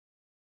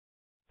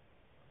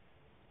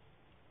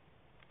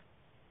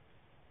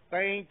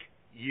thank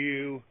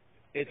you.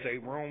 It's a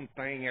wrong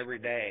thing every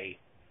day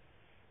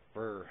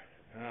for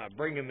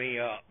bringing me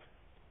up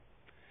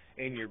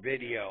in your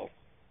video.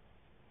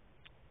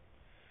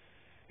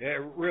 It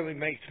really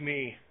makes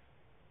me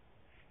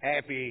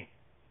happy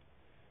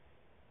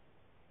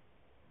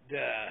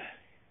to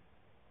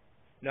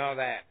know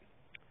that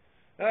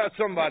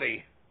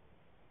somebody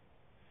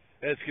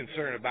is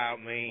concerned about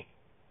me.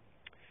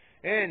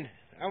 And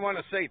I want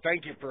to say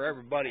thank you for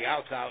everybody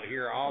else out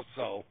here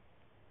also.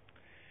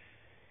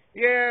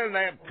 Yeah,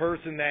 that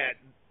person that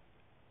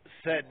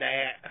said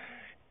that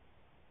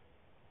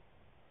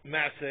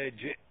message,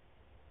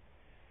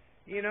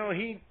 you know,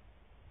 he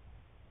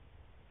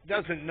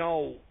doesn't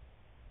know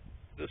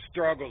the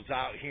struggles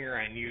out here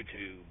on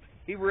YouTube.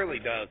 He really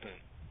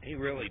doesn't. He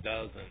really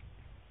doesn't.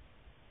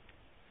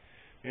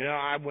 You know,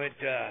 I went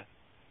to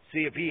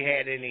see if he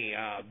had any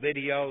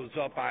videos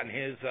up on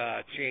his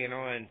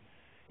channel, and,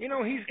 you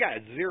know, he's got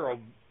 0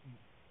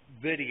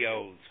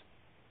 videos.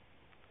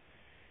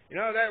 You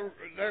know,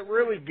 that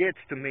really gets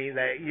to me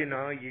that, you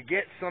know, you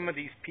get some of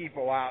these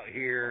people out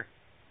here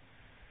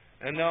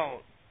and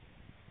they'll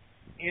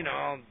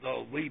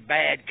leave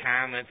bad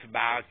comments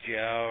about you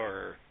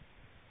or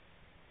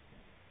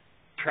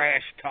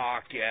trash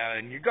talk you,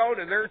 and you go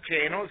to their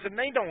channels and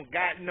they don't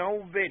got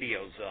no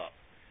videos up.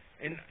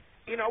 And,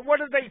 you know,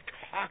 what are they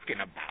talking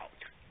about?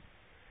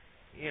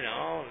 You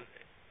know,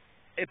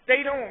 if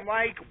they don't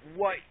like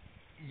what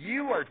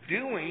you are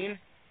doing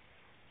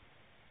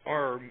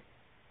or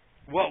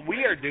what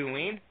we are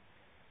doing,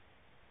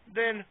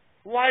 then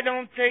why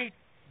don't they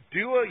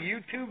do a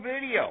YouTube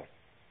video?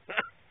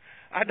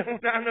 I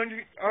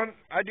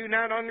do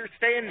not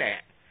understand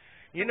that.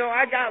 You know,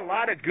 I got a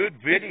lot of good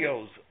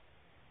videos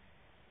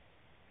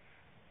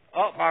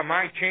up on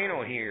my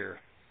channel here.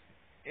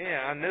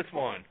 Yeah, on this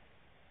one.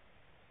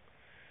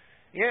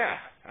 Yeah,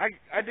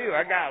 I do.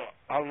 I got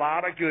a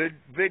lot of good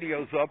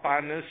videos up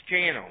on this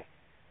channel.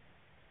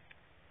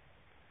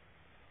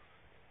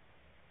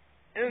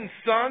 And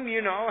some,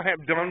 you know,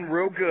 have done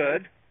real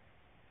good.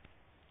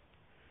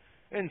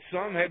 And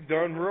some have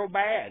done real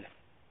bad.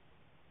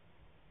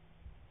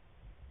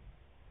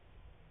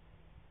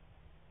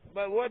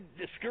 But what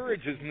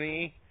discourages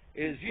me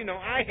is, you know,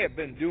 I have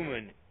been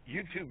doing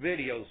YouTube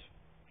videos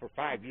for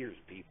 5 years,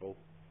 people.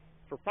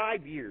 For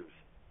 5 years.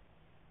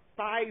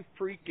 5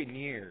 freaking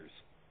years.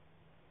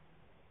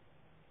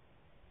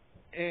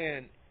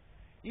 And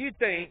you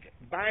think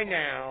by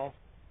now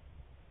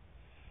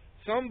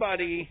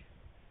somebody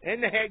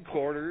in the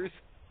headquarters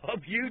of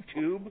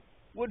YouTube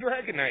would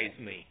recognize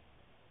me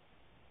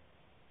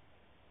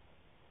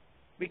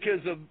because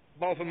of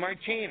both of my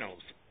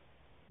channels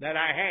that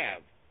I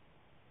have.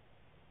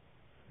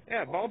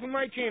 Yeah, both of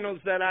my channels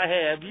that I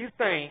have, you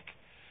think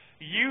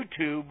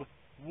YouTube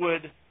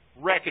would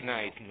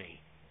recognize me.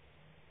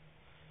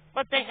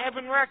 But they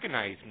haven't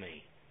recognized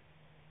me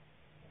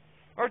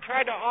or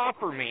tried to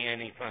offer me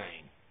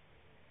anything.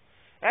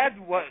 That's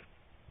what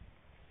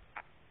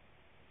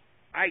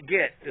I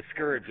get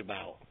discouraged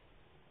about.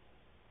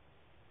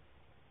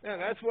 Yeah,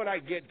 that's what I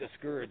get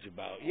discouraged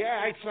about. Yeah,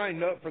 I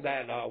signed up for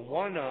that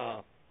one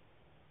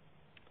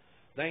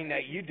thing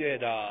that you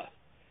did.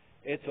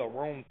 It's a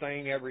wrong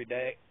thing every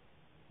day.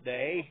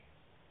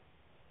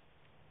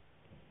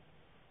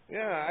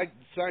 Yeah, I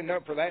signed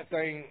up for that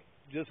thing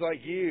just like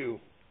you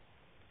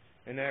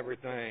and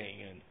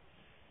everything. And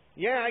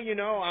yeah, you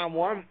know, on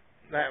one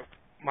that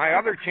my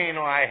other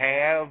channel I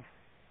have,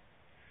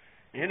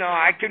 you know,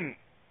 I can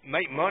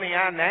make money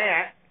on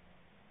that,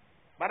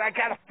 but I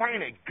gotta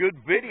find a good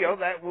video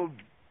that will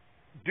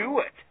do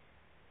it.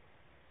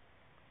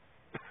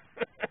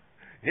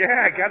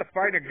 Yeah, I gotta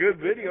find a good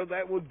video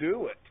that will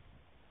do it.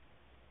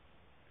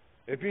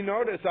 If you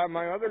notice on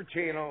my other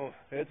channel,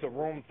 it's a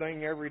wrong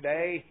thing every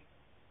day.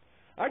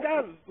 I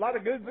got a lot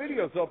of good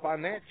videos up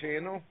on that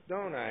channel,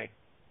 don't I?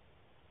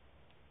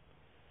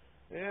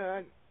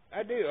 Yeah,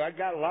 I do. I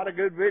got a lot of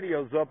good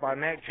videos up on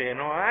that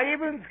channel. I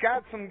even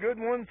got some good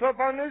ones up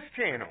on this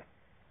channel.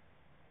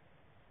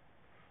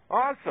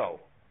 Also,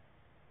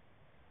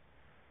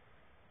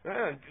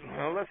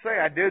 well, let's say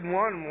I did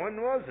one.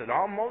 When was it?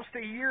 Almost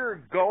a year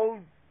ago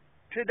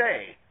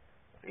today.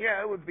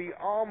 Yeah, it would be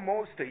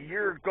almost a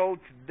year ago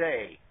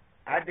today.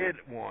 I did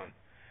one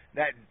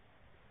that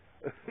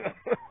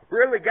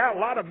really got a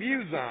lot of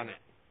views on it.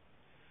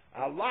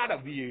 A lot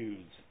of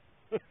views.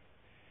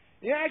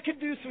 Yeah, I could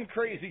do some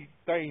crazy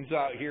things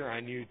out here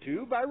on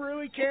YouTube. I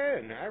really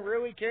can. I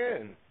really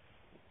can.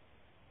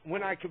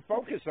 When I could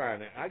focus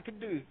on it, I could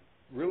do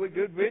really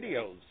good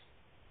videos.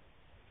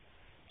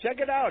 Check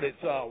it out.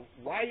 It's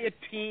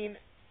Rioting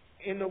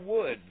in the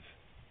Woods.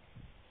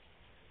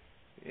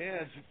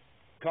 Yeah, it's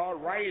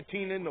called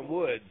Rioting in the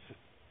Woods.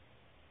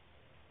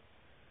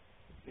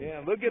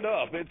 Yeah, look it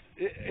up.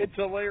 It's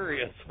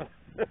hilarious.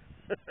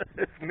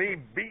 It's me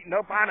beating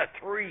up on a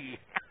tree.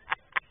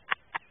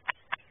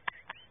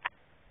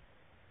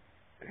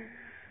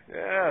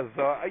 Yeah,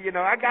 so, you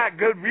know, I got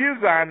good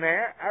views on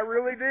that. I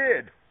really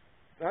did.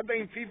 I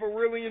think people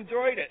really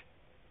enjoyed it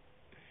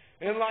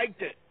and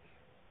liked it.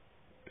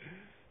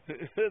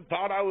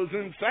 Thought I was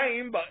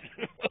insane, but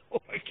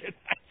what can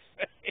I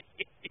say?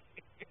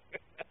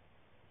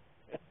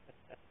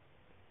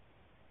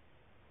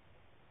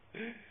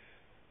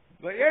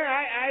 But yeah,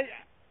 I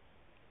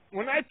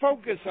when I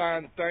focus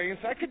on things,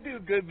 I could do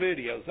good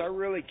videos. I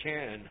really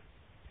can.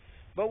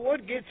 But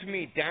what gets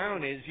me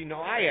down is,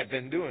 I have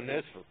been doing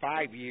this for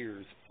 5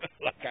 years,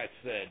 like I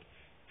said.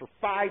 For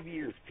 5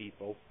 years,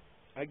 people.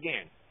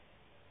 Again,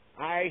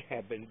 I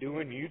have been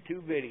doing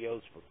YouTube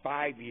videos for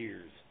 5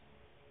 years.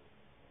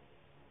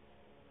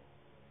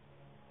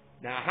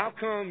 Now, how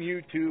come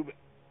YouTube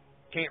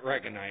can't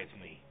recognize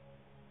me?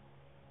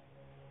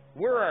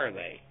 Where are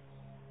they?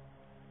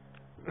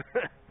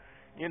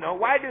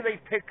 Why do they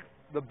pick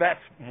the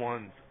best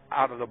ones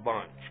out of the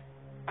bunch?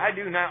 I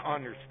do not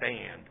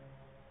understand.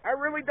 I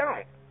really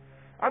don't.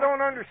 I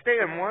don't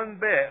understand one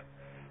bit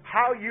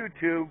how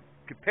YouTube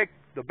could pick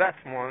the best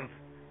ones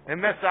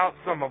and miss out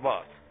some of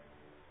us.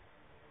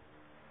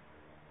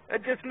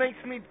 It just makes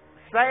me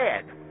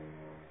sad.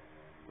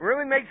 It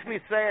really makes me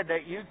sad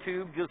that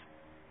YouTube just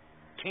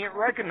can't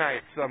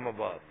recognize some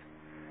of us.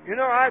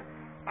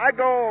 I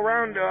go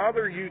around to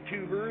other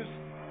YouTubers,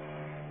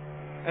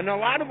 and a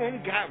lot of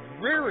them got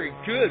very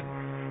good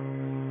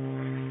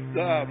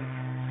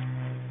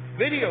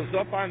videos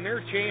up on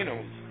their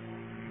channels.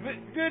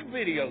 Good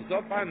videos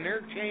up on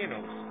their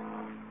channels.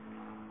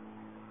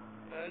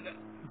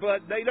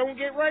 But they don't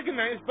get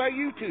recognized by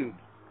YouTube.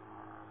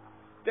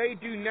 They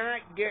do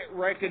not get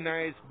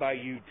recognized by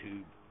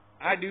YouTube.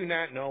 I do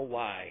not know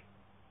why.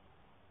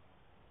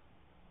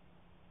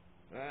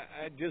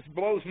 It just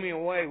blows me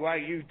away why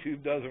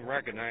YouTube doesn't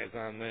recognize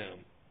on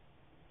them,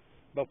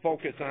 but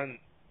focus on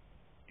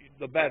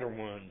the better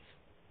ones.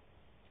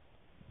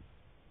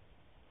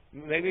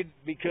 Maybe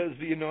because,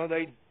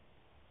 they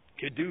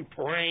could do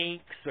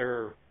pranks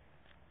or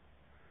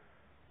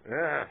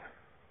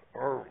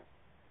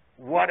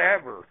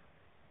whatever.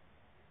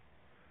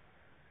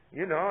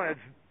 It's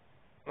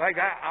like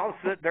I'll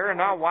sit there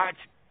and I'll watch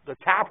the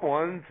top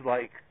ones,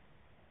 like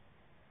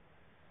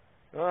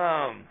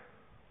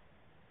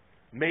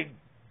Big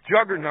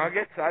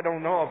Juggernuggets. I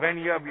don't know if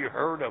any of you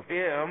heard of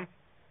him.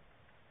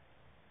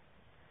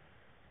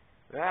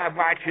 I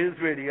watch his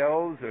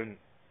videos,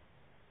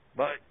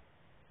 but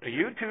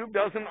YouTube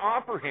doesn't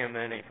offer him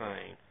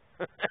anything.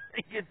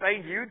 You'd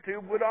think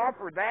YouTube would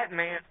offer that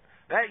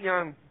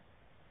young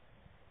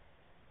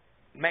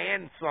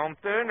man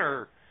something,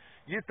 or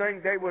you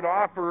think they would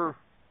offer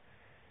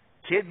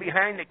kid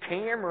behind the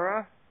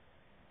camera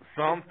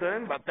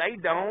something, but they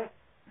don't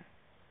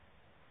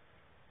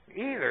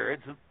either.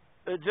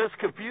 It's just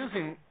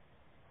confusing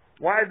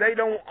why they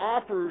don't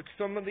offer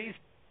some of these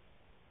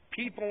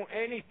people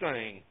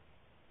anything.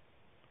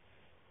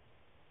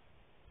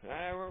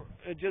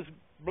 It just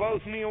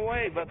blows me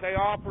away, but they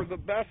offer the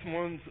best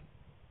ones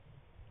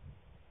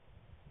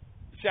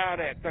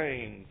shot at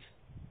things.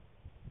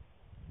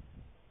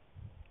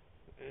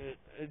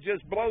 It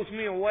just blows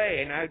me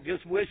away, and I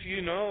just wish,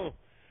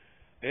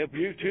 if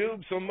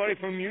somebody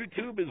from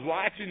YouTube is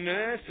watching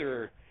this,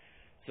 or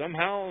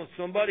somehow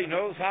somebody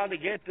knows how to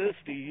get this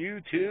to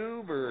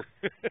YouTube, or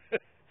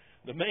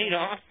the main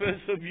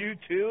office of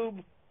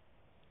YouTube,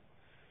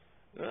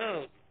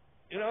 let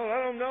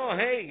them know,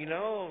 hey,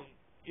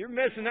 you're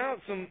missing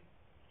out some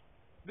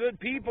good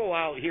people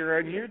out here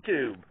on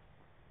YouTube.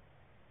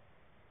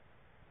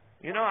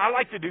 I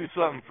like to do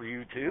something for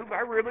YouTube.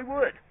 I really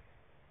would.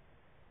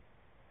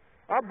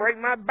 I'll break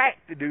my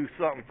back to do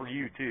something for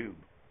YouTube.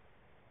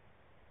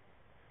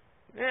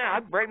 Yeah,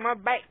 I'd break my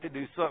back to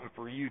do something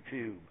for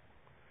YouTube.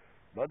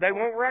 But they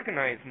won't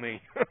recognize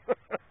me.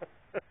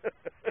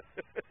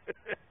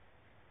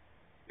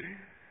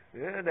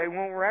 Yeah, they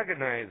won't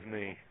recognize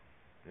me.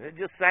 It's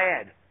just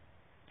sad.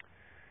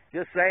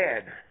 Just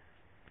sad.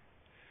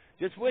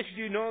 Just wish,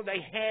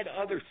 they had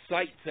other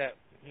sites that,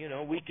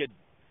 we could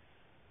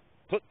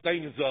put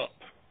things up.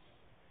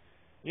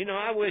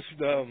 I wish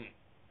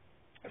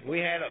we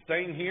had a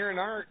thing here in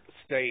our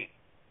state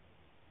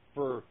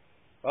for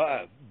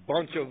a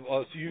bunch of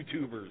us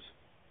YouTubers.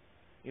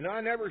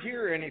 I never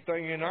hear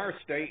anything in our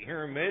state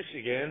here in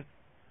Michigan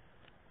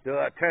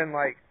to attend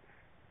like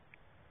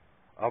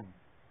a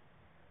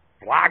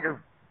blogger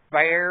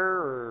fair,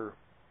 or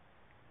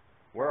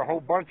where a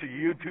whole bunch of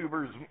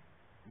YouTubers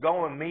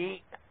go and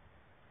meet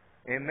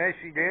in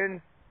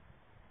Michigan.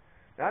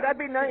 Now, that'd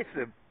be nice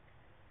if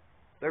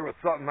there was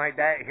something like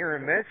that here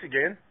in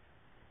Michigan.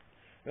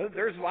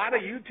 There's a lot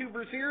of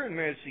YouTubers here in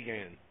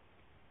Michigan.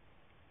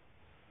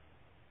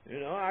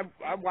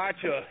 I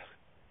watch a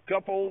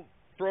couple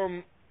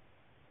from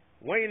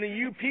way in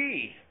the UP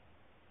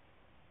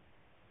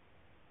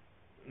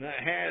that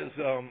has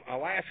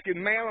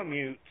Alaskan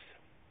Malamutes.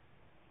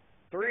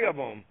 3 of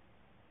them.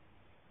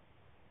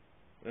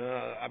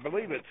 I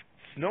believe it's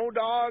Snow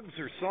Dogs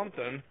or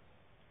something.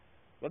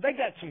 But they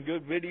got some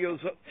good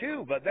videos up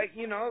too. But they,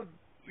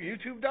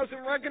 YouTube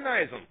doesn't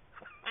recognize them.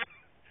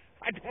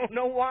 I don't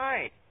know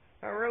why.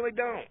 I really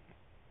don't.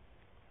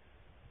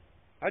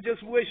 I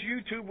just wish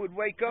YouTube would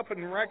wake up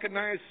and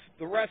recognize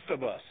the rest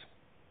of us.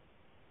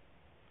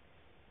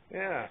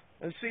 Yeah,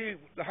 and see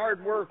the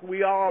hard work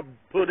we all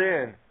put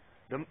in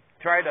to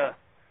try to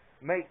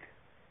make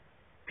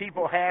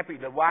people happy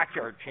to watch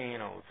our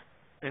channels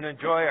and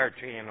enjoy our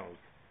channels.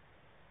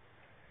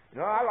 You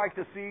know, I like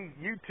to see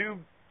YouTube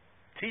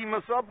team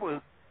us up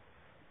with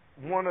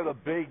one of the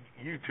big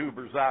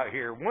YouTubers out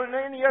here. Wouldn't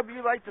any of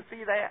you like to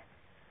see that?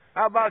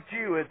 How about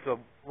you? It's a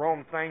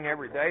Rome thing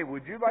every day.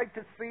 Would you like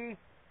to see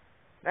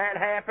that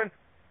happen?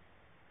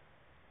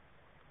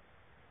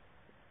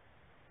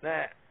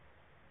 That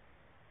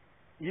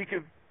you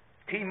could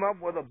team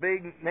up with a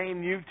big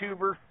name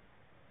YouTuber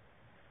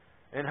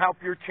and help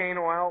your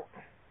channel out?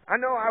 I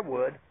know I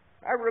would.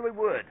 I really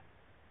would.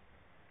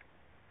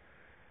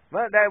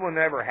 But that will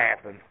never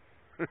happen.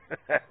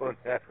 That will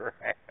never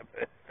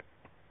happen.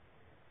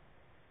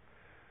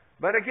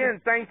 But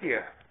again, thank you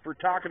for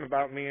talking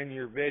about me in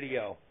your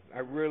video. I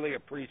really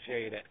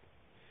appreciate it.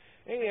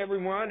 Hey,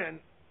 everyone, and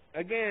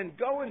again,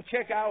 go and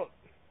check out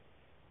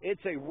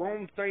It's a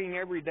Rome Thing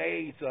Every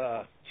Day's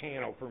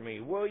channel for me,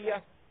 will ya?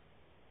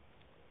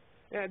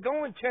 Yeah,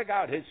 go and check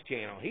out his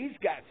channel. He's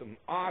got some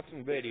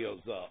awesome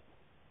videos up.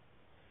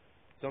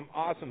 Some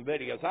awesome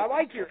videos. I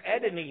like your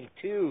editing,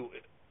 too.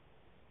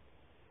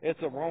 It's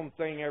a Rome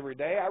Thing Every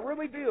Day. I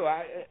really do.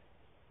 I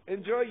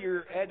enjoy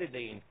your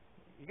editing.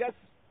 You got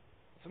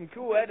some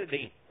cool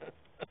editing.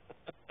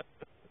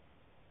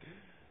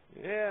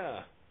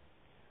 Yeah.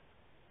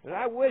 And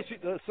I wish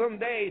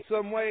someday,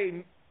 some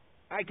way,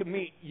 I could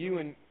meet you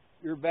and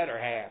your better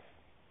half.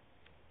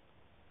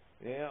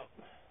 Yeah.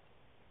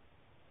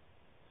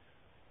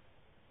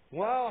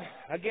 Well,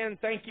 again,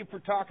 thank you for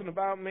talking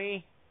about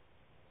me.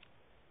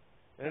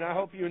 And I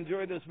hope you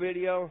enjoyed this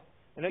video.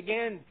 And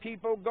again,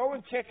 people, go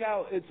and check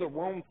out It's a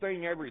Rome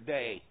Thing Every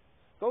Day.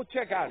 Go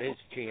check out his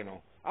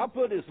channel. I'll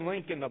put his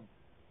link in the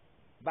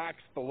box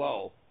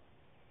below.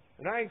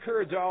 And I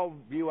encourage all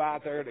of you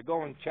out there to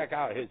go and check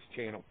out his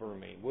channel for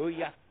me, will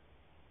ya?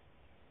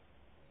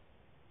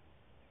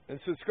 And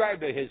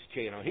subscribe to his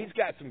channel. He's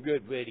got some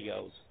good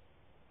videos.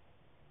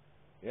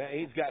 Yeah,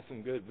 he's got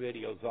some good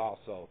videos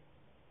also.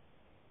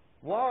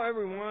 Well,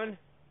 everyone,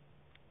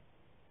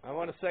 I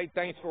want to say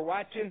thanks for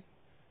watching.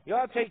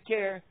 Y'all take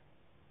care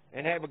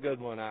and have a good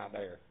one out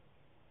there.